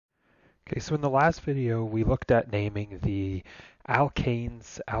Okay, so in the last video, we looked at naming the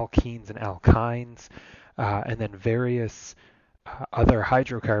alkanes, alkenes, and alkynes, and then various other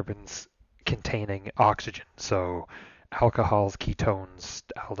hydrocarbons containing oxygen. So alcohols, ketones,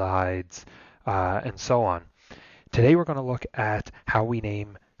 aldehydes, and so on. Today we're going to look at how we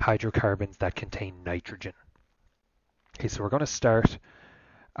name hydrocarbons that contain nitrogen. Okay, so we're going to start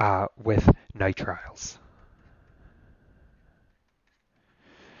with nitriles.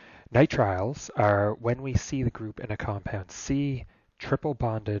 Nitriles are when we see the group in a compound C triple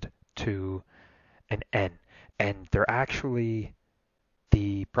bonded to an N, and they're actually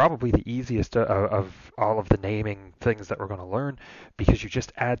probably the easiest of all of the naming things that we're going to learn because you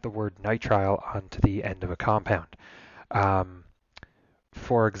just add the word nitrile onto the end of a compound. Um,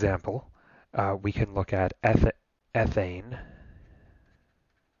 for example, we can look at ethane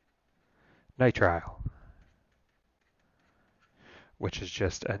nitrile, which is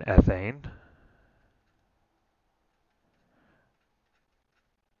just an ethane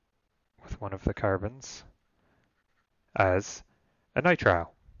with one of the carbons as a nitrile.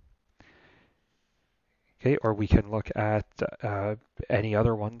 Okay, or we can look at any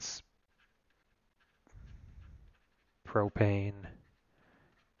other ones, propane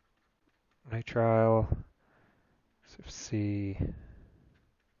nitrile, so C,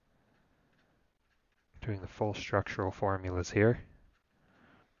 doing the full structural formulas here.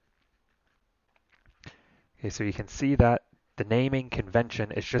 Okay, so you can see that the naming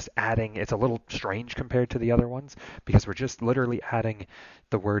convention is just adding, it's a little strange compared to the other ones because we're just literally adding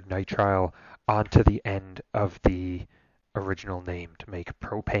the word nitrile onto the end of the original name to make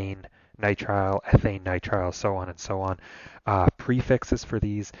propane nitrile, ethane nitrile, so on and so on. Prefixes for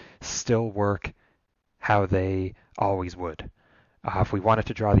these still work how they always would. If we wanted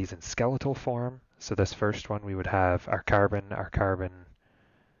to draw these in skeletal form, so this first one we would have our carbon,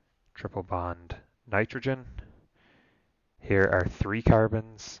 triple bond nitrogen. Here are 3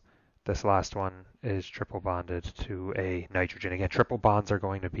 carbons. This last one is triple bonded to a nitrogen. Again, triple bonds are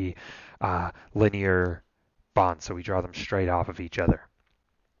going to be linear bonds, so we draw them straight off of each other.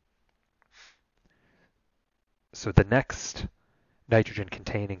 So the next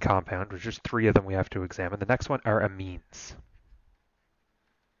nitrogen-containing compound, there's just 3 of them we have to examine. The next one are amines.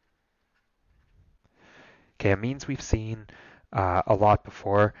 Okay, amines we've seen a lot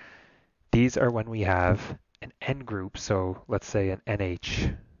before. These are when we have an N group, so let's say an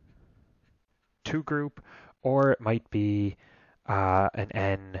NH2 group, or it might be an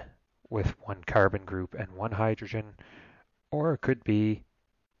N with 1 carbon group and 1 hydrogen, or it could be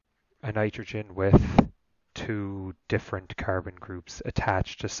a nitrogen with 2 different carbon groups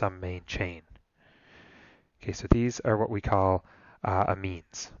attached to some main chain. Okay, so these are what we call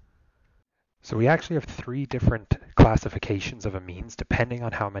amines. So we actually have 3 different classifications of amines depending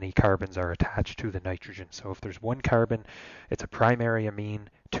on how many carbons are attached to the nitrogen. So if there's 1 carbon, it's a primary amine,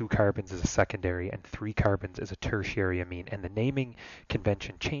 2 carbons is a secondary, and 3 carbons is a tertiary amine. And the naming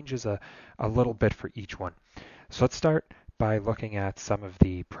convention changes a little bit for each one. So let's start by looking at some of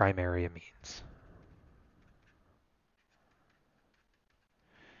the primary amines.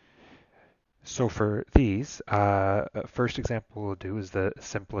 So for these, first example we'll do is the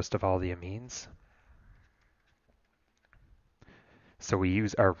simplest of all the amines. So we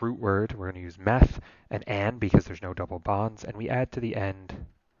use our root word, we're going to use meth and an because there's no double bonds, and we add to the end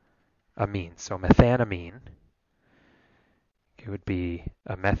amine. So methanamine, it would be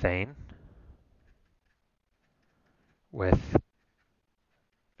a methane with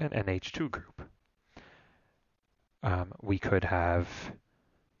an NH2 group. We could have,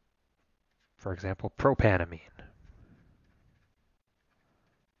 for example, propanamine.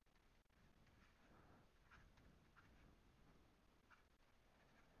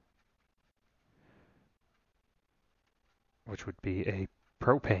 Which would be a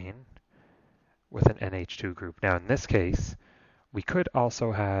propane with an NH2 group. Now in this case, we could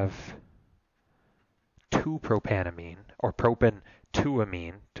also have 2-propanamine, or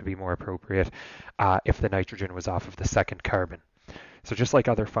propan-2-amine to be more appropriate, if the nitrogen was off of the second carbon. So just like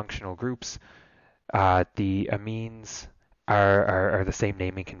other functional groups, the amines are the same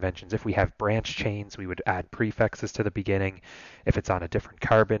naming conventions. If we have branch chains, we would add prefixes to the beginning. If it's on a different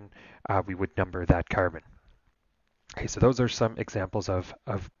carbon, we would number that carbon. Okay, so those are some examples of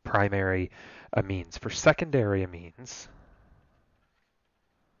primary amines. For secondary amines,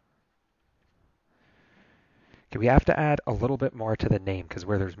 okay, we have to add a little bit more to the name because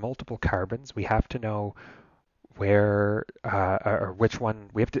where there's multiple carbons, we have to know where or which one,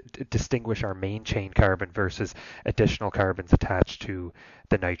 we have to distinguish our main chain carbon versus additional carbons attached to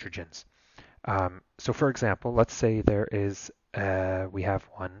the nitrogens. So for example, let's say there is, we have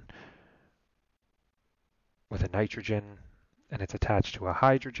one with a nitrogen, and it's attached to a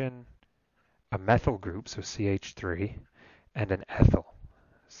hydrogen, a methyl group, so CH3, and an ethyl,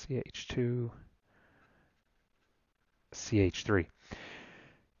 CH2, CH3.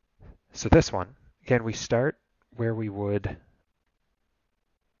 So this one, again, we start where we would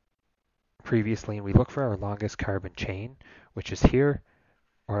previously, and we look for our longest carbon chain, which is here,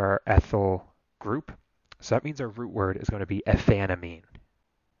 or our ethyl group. So that means our root word is going to be ethanamine.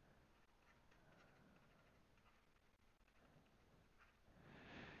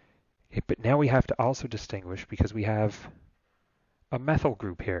 Okay, but now we have to also distinguish because we have a methyl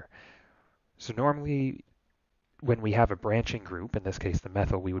group here. So normally when we have a branching group, in this case the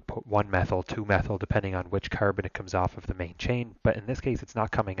methyl, we would put 1-methyl, 2-methyl, depending on which carbon it comes off of the main chain. But in this case, it's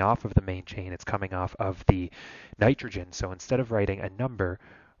not coming off of the main chain, it's coming off of the nitrogen. So instead of writing a number,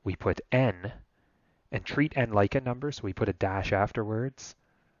 we put N, and treat N like a number, so we put a dash afterwards,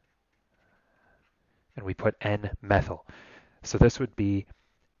 and we put N-methyl. So this would be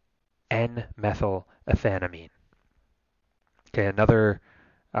N-methyl ethanamine. Okay,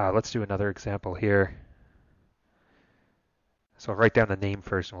 let's do another example here. So I'll write down the name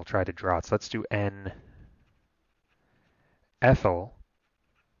first and we'll try to draw it. So let's do N-ethyl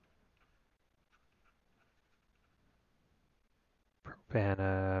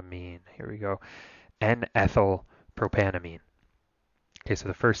propanamine. Here we go. N-ethyl propanamine. Okay, so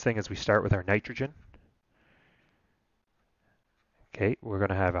the first thing is we start with our nitrogen. Okay, we're going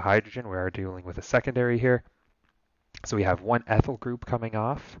to have a hydrogen. We are dealing with a secondary here. So we have one ethyl group coming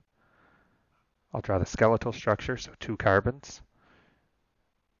off. I'll draw the skeletal structure, so 2 carbons.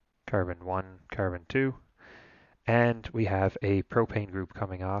 Carbon 1, carbon 2. And we have a propane group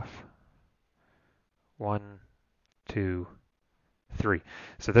coming off. 1, 2, 3.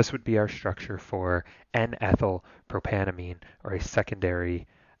 So this would be our structure for N-ethyl propanamine, or a secondary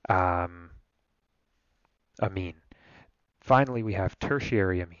amine. Finally, we have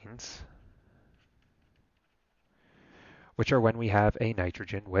tertiary amines, which are when we have a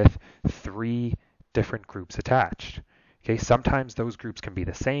nitrogen with 3 different groups attached. Okay, sometimes those groups can be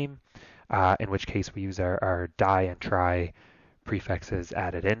the same, in which case we use our di and tri prefixes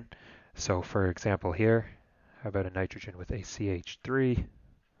added in. So for example here, how about a nitrogen with a CH3,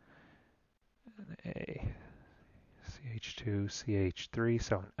 a CH2, CH3,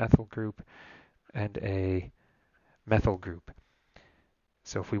 so an ethyl group, and a methyl group.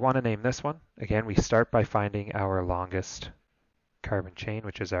 So if we want to name this one, again, we start by finding our longest carbon chain,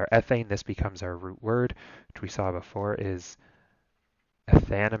 which is our ethane. This becomes our root word, which we saw before is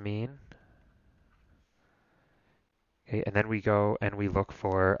ethanamine. Okay, and then we go and we look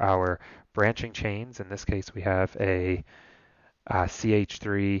for our branching chains. In this case, we have a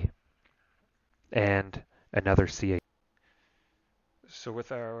CH3 and another CH. So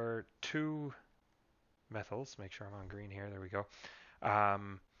with our 2 methyls, make sure I'm on green here, there we go.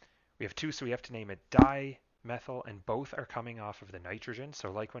 We have 2, so we have to name it dimethyl, and both are coming off of the nitrogen.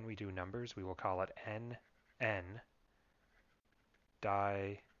 So like when we do numbers, we will call it NN,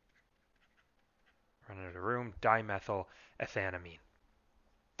 running out of room, dimethyl ethanamine.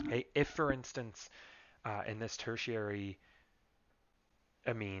 Okay, if for instance, in this tertiary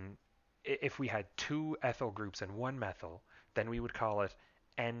amine, if we had 2 ethyl groups and 1 methyl, then we would call it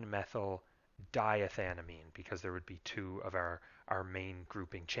N-methyl diethanamine, because there would be 2 of our main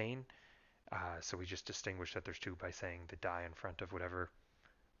grouping chain. So we just distinguish that there's 2 by saying the di in front of whatever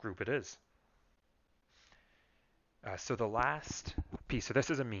group it is. So the last piece, so this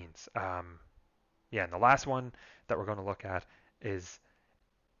is amines. And the last one that we're going to look at is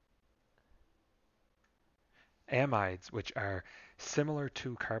amides, which are similar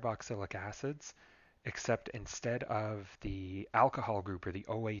to carboxylic acids, except instead of the alcohol group or the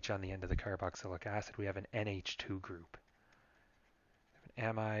OH on the end of the carboxylic acid, we have an NH2 group.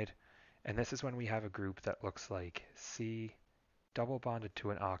 An amide, and this is when we have a group that looks like C double bonded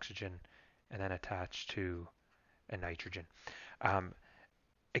to an oxygen and then attached to a nitrogen.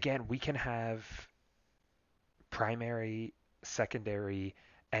 Again, we can have primary, secondary,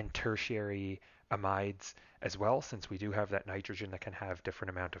 and tertiary amides as well, since we do have that nitrogen that can have different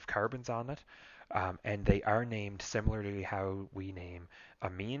amount of carbons on it. And they are named similarly how we name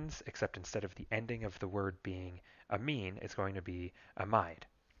amines, except instead of the ending of the word being amine, it's going to be amide.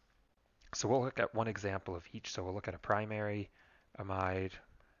 So we'll look at one example of each. So we'll look at a primary amide,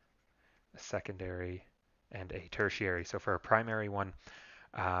 a secondary, and a tertiary. So for a primary one,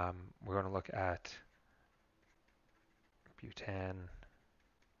 we're going to look at butanamide.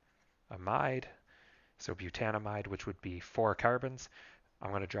 So butanamide, which would be 4 carbons. I'm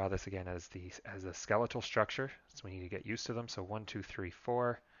going to draw this again as a skeletal structure, so we need to get used to them. So 1, 2, 3,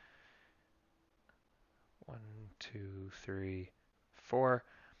 4. 1, 2, 3, 4.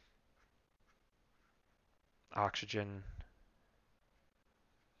 Oxygen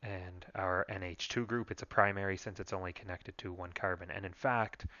and our NH2 group. It's a primary since it's only connected to one carbon. And in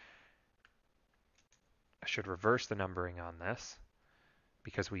fact, I should reverse the numbering on this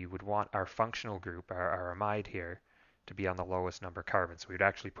because we would want our functional group, our amide here, to be on the lowest number carbon. So we would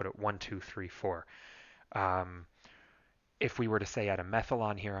actually put it 1, 2, 3, 4. If we were to say add a methyl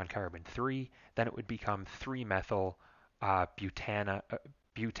on here on carbon 3, then it would become 3-methyl butan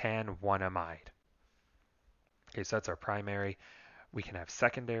 1-amide. Okay, so that's our primary. We can have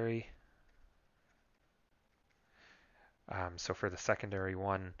secondary. So for the secondary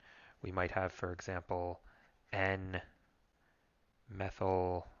one, we might have, for example, N-methyl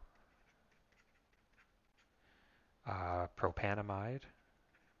propanamide.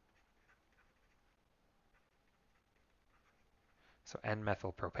 So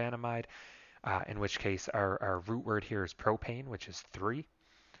N-methyl propanamide, in which case our root word here is propane, which is 3.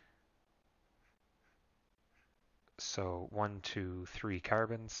 So 1, 2, 3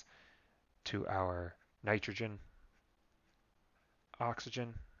 carbons to our nitrogen,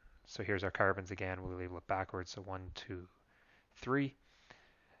 oxygen. So here's our carbons again. We'll label it backwards. So 1, 2, 3.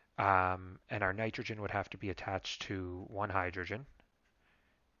 And our nitrogen would have to be attached to one hydrogen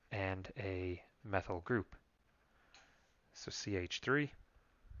and a methyl group. So CH3.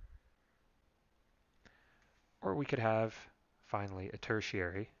 Or we could have, finally, a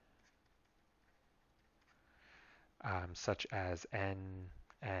tertiary, such as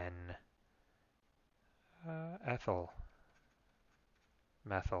ethyl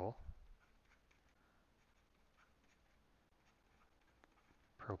methyl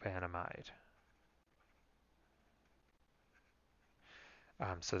propanamide.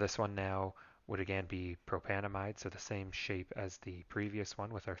 So this one now would again be propanamide, so the same shape as the previous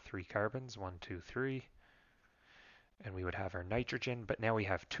one with our 3 carbons, 1, 2, 3. And we would have our nitrogen, but now we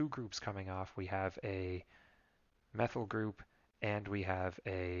have 2 groups coming off. We have a methyl group and we have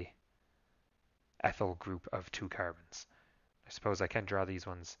a ethyl group of 2 carbons. I suppose I can draw these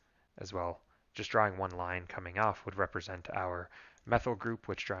ones as well. Just drawing one line coming off would represent our methyl group,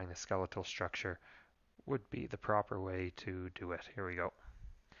 which drawing the skeletal structure would be the proper way to do it. Here we go.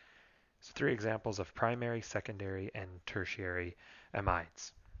 So 3 examples of primary, secondary, and tertiary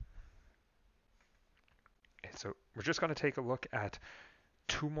amides. Okay, so we're just going to take a look at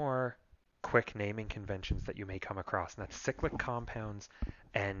 2 more quick naming conventions that you may come across, and that's cyclic compounds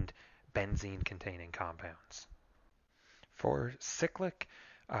and benzene-containing compounds. For cyclic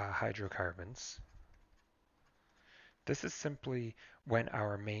hydrocarbons, this is simply when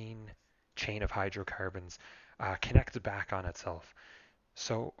our main chain of hydrocarbons connects back on itself.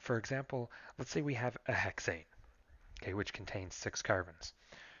 So, for example, let's say we have a hexane, okay, which contains 6 carbons.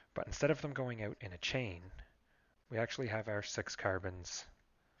 But instead of them going out in a chain, we actually have our 6 carbons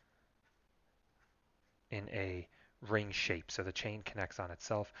in a ring shape. So the chain connects on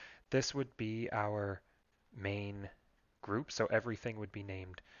itself. This would be our main group. So everything would be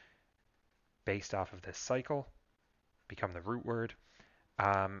named based off of this cycle, become the root word.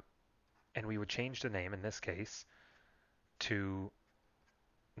 And we would change the name in this case to,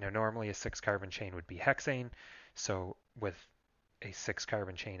 normally a 6 carbon chain would be hexane. So with a 6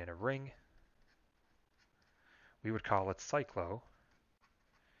 carbon chain in a ring, we would call it cyclohexane.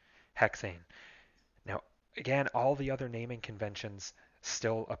 Now, again, all the other naming conventions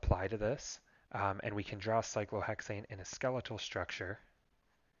still apply to this, and we can draw cyclohexane in a skeletal structure,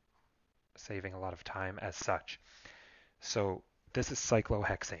 saving a lot of time as such. So this is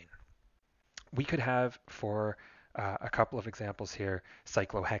cyclohexane. We could have, for a couple of examples here,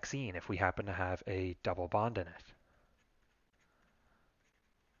 cyclohexene if we happen to have a double bond in it.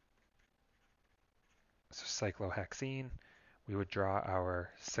 So cyclohexene, we would draw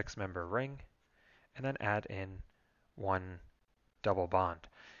our 6-member ring and then add in 1 double bond.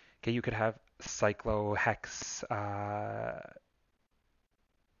 Okay, you could have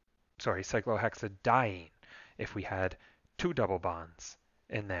cyclohexadiene if we had 2 double bonds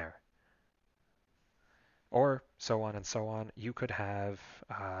in there. Or so on and so on. You could have,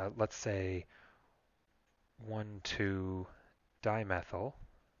 let's say, 1,2 dimethyl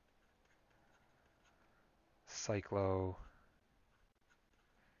cyclobutane.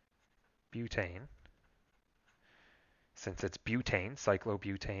 Since it's butane,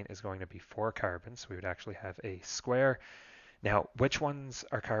 cyclobutane is going to be 4 carbons, so we would actually have a square. Now, which ones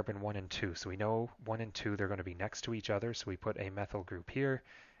are carbon 1 and 2? So we know 1 and 2, they're going to be next to each other, so we put a methyl group here,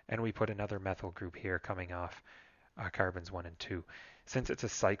 and we put another methyl group here coming off carbons 1 and 2. Since it's a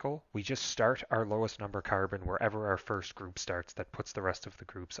cycle, we just start our lowest number carbon wherever our first group starts. That puts the rest of the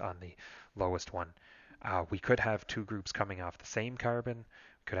groups on the lowest one. We could have two groups coming off the same carbon.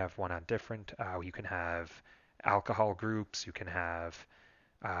 We could have one on different. You can have alcohol groups. You can have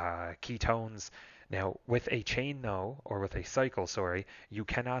ketones. Now, with a chain, though, or with a cycle, sorry, you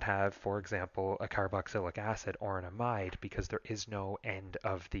cannot have, for example, a carboxylic acid or an amide because there is no end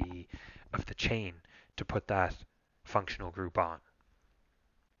of the chain to put that functional group on.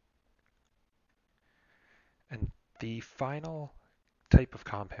 And the final type of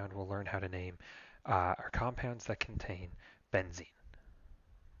compound we'll learn how to name are compounds that contain benzene.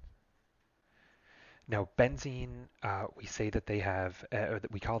 Now, benzene, we say that they have,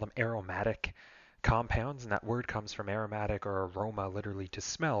 we call them aromatic compounds, and that word comes from aromatic or aroma, literally to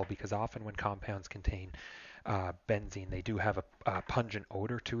smell, because often when compounds contain benzene, they do have a pungent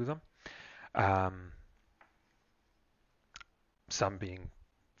odor to them. Um, some being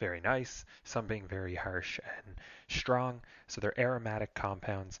very nice, some being very harsh and strong. So they're aromatic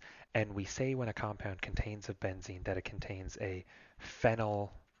compounds, and we say when a compound contains a benzene that it contains a phenyl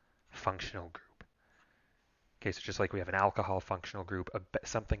functional group. Okay, so just like we have an alcohol functional group,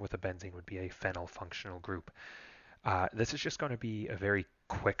 something with a benzene would be a phenyl functional group. This is just going to be a very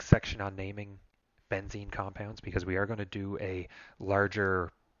quick section on naming benzene compounds because we are going to do a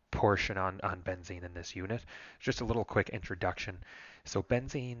larger portion on benzene in this unit. Just a little quick introduction. So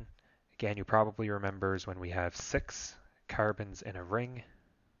benzene, again, you probably remember is when we have 6 carbons in a ring,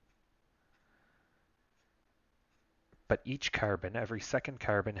 but each carbon, every second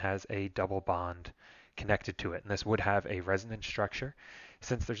carbon has a double bond connected to it, and this would have a resonance structure.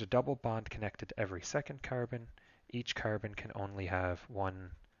 Since there's a double bond connected to every second carbon, each carbon can only have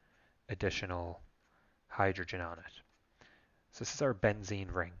one additional hydrogen on it. So this is our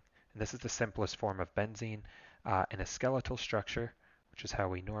benzene ring, and this is the simplest form of benzene in a skeletal structure, which is how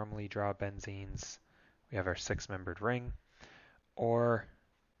we normally draw benzenes. We have our 6-membered ring, or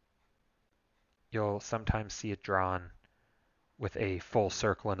you'll sometimes see it drawn with a full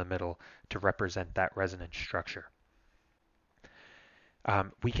circle in the middle to represent that resonance structure.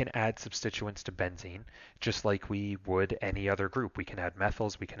 We can add substituents to benzene just like we would any other group. We can add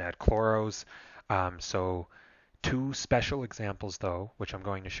methyls, we can add chloros. So 2 special examples though, which I'm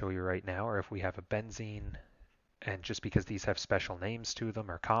going to show you right now, are if we have a benzene, and just because these have special names to them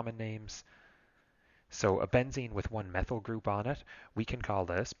or common names. So a benzene with 1 methyl group on it, we can call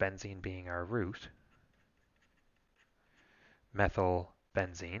this, benzene being our root, methyl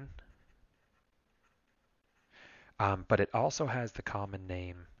benzene. But it also has the common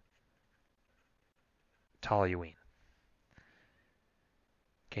name toluene.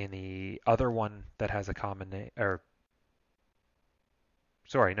 Okay, and the other one that has a common name, or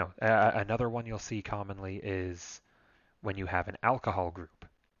sorry, no, another one you'll see commonly is when you have an alcohol group.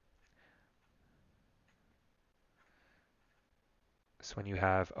 So when you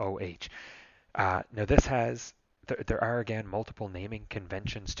have OH. Now this has, there are again multiple naming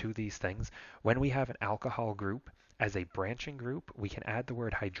conventions to these things. When we have an alcohol group as a branching group, we can add the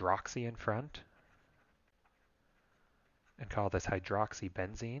word hydroxy in front and call this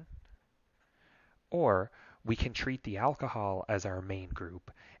hydroxybenzene. Or we can treat the alcohol as our main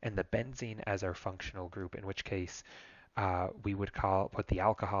group and the benzene as our functional group, in which case we would put the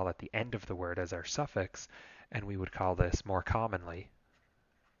alcohol at the end of the word as our suffix, and we would call this more commonly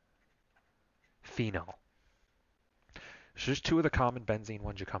phenol. So there's 2 of the common benzene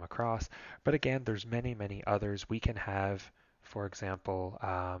ones you come across, but again, there's many, many others. We can have, for example,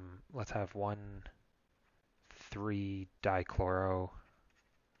 let's have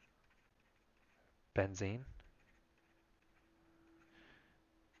 1,3-dichlorobenzene.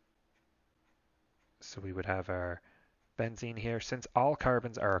 So we would have our benzene here. Since all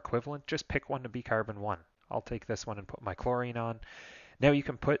carbons are equivalent, just pick one to be carbon 1. I'll take this one and put my chlorine on. Now you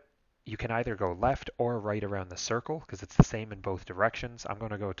can either go left or right around the circle because it's the same in both directions. I'm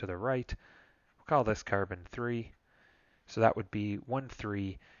going to go to the right. We'll call this carbon 3. So that would be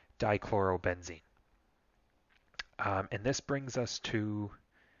 1,3-dichlorobenzene. And this brings us to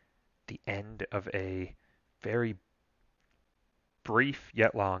the end of a very brief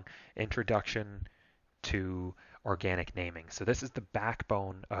yet long introduction to organic naming. So this is the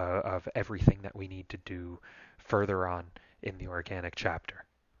backbone of everything that we need to do further on in the organic chapter.